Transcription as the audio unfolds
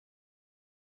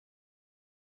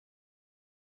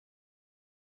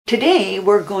Today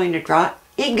we're going to draw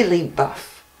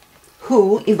IGGLYBUFF,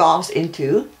 who evolves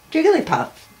into Jigglypuff.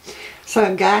 So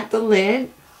I've got the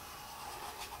lid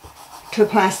to a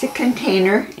plastic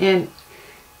container, and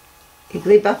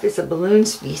IGGLYBUFF is a balloon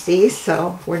species,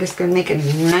 so we're just going to make a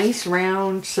nice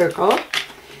round circle.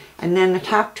 And then the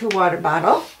top to a water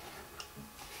bottle.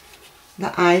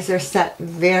 The eyes are set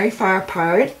very far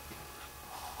apart.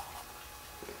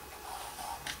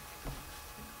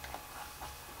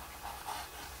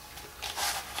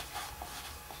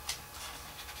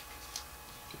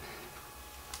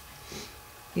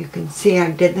 You can see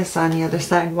I did this on the other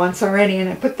side once already, and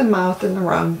I put the mouth in the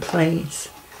wrong place.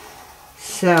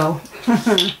 So,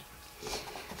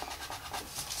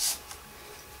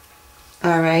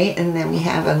 alright, and then we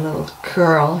have a little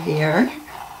curl here.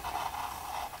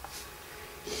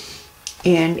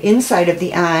 And inside of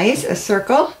the eyes, a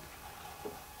circle.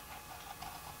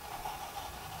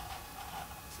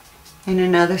 And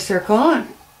another circle. I'm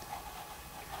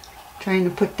trying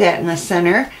to put that in the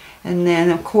center. And then,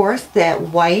 of course, that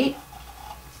white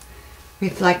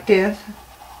reflective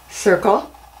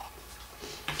circle.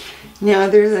 Now,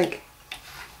 there's like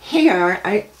hair.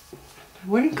 I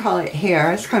wouldn't call it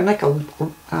hair. It's kind of like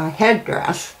a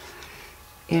headdress.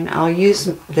 And I'll use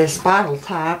this bottle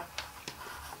top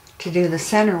to do the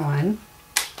center one.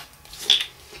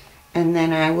 And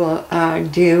then I will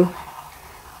do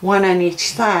one on each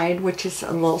side, which is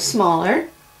a little smaller.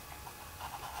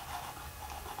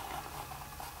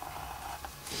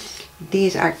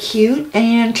 These are cute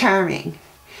and charming.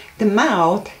 The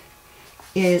mouth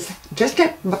is just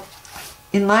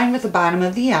in line with the bottom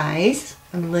of the eyes.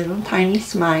 A little tiny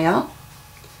smile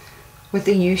with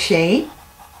a U shape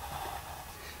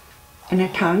and a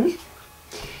tongue.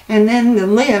 And then the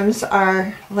limbs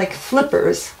are like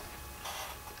flippers.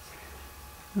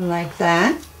 Like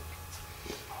that.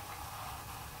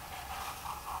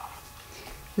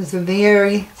 It's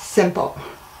very simple.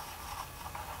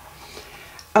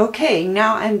 Okay,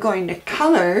 now I'm going to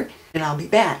color, and I'll be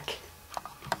back.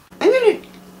 I'm going to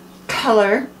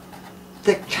color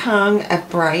the tongue a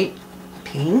bright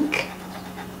pink.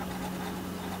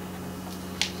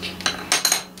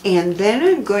 And then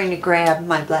I'm going to grab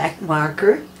my black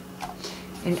marker,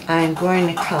 and I'm going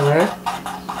to color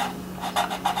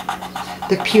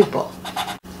the pupil.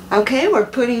 Okay, we're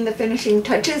putting the finishing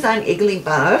touches on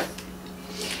IGGLYBUFF.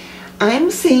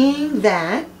 I'm seeing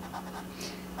that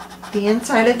the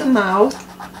inside of the mouth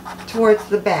towards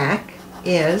the back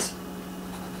is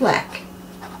black.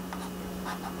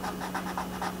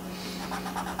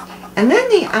 And then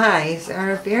the eyes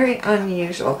are a very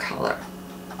unusual color.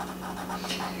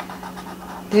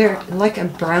 They're like a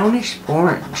brownish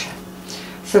orange.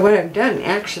 So what I've done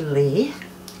actually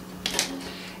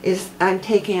is I'm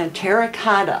taking a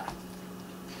terracotta,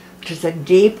 which is a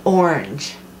deep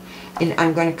orange, and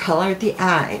I'm going to color the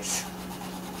eyes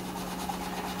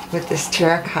with this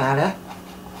terracotta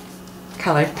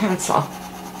colored pencil.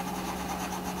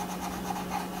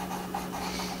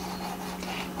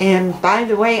 And by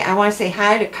the way, I want to say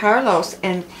hi to Carlos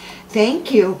and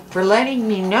thank you for letting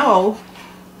me know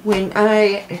when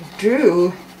I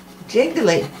drew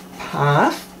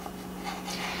Jigglypuff.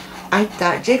 I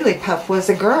thought Jigglypuff was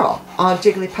a girl. All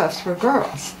Jigglypuffs were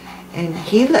girls. And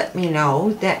he let me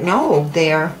know that no,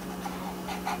 there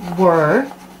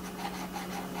were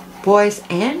boys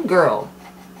and girl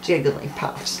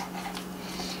Jigglypuffs.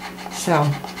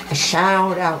 So a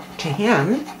shout out to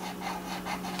him.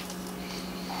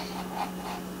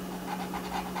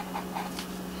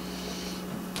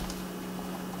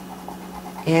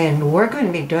 And we're going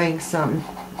to be doing some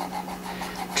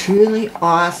truly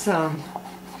awesome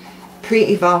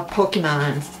pre-evolved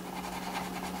Pokemons.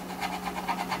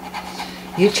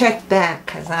 You check back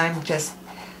because I'm just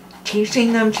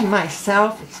teaching them to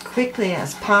myself as quickly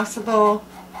as possible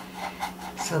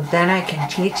so then I can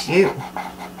teach you.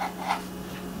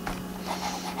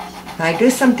 If I do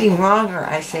something wrong or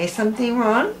I say something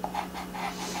wrong,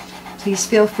 please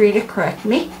feel free to correct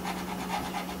me.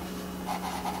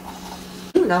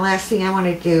 The last thing I want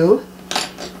to do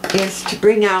is to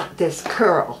bring out this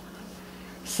curl.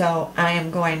 So I am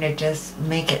going to just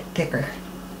make it thicker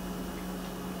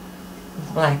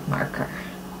with black marker.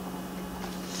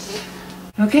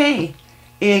 Okay,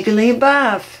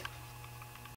 IGGLYBUFF.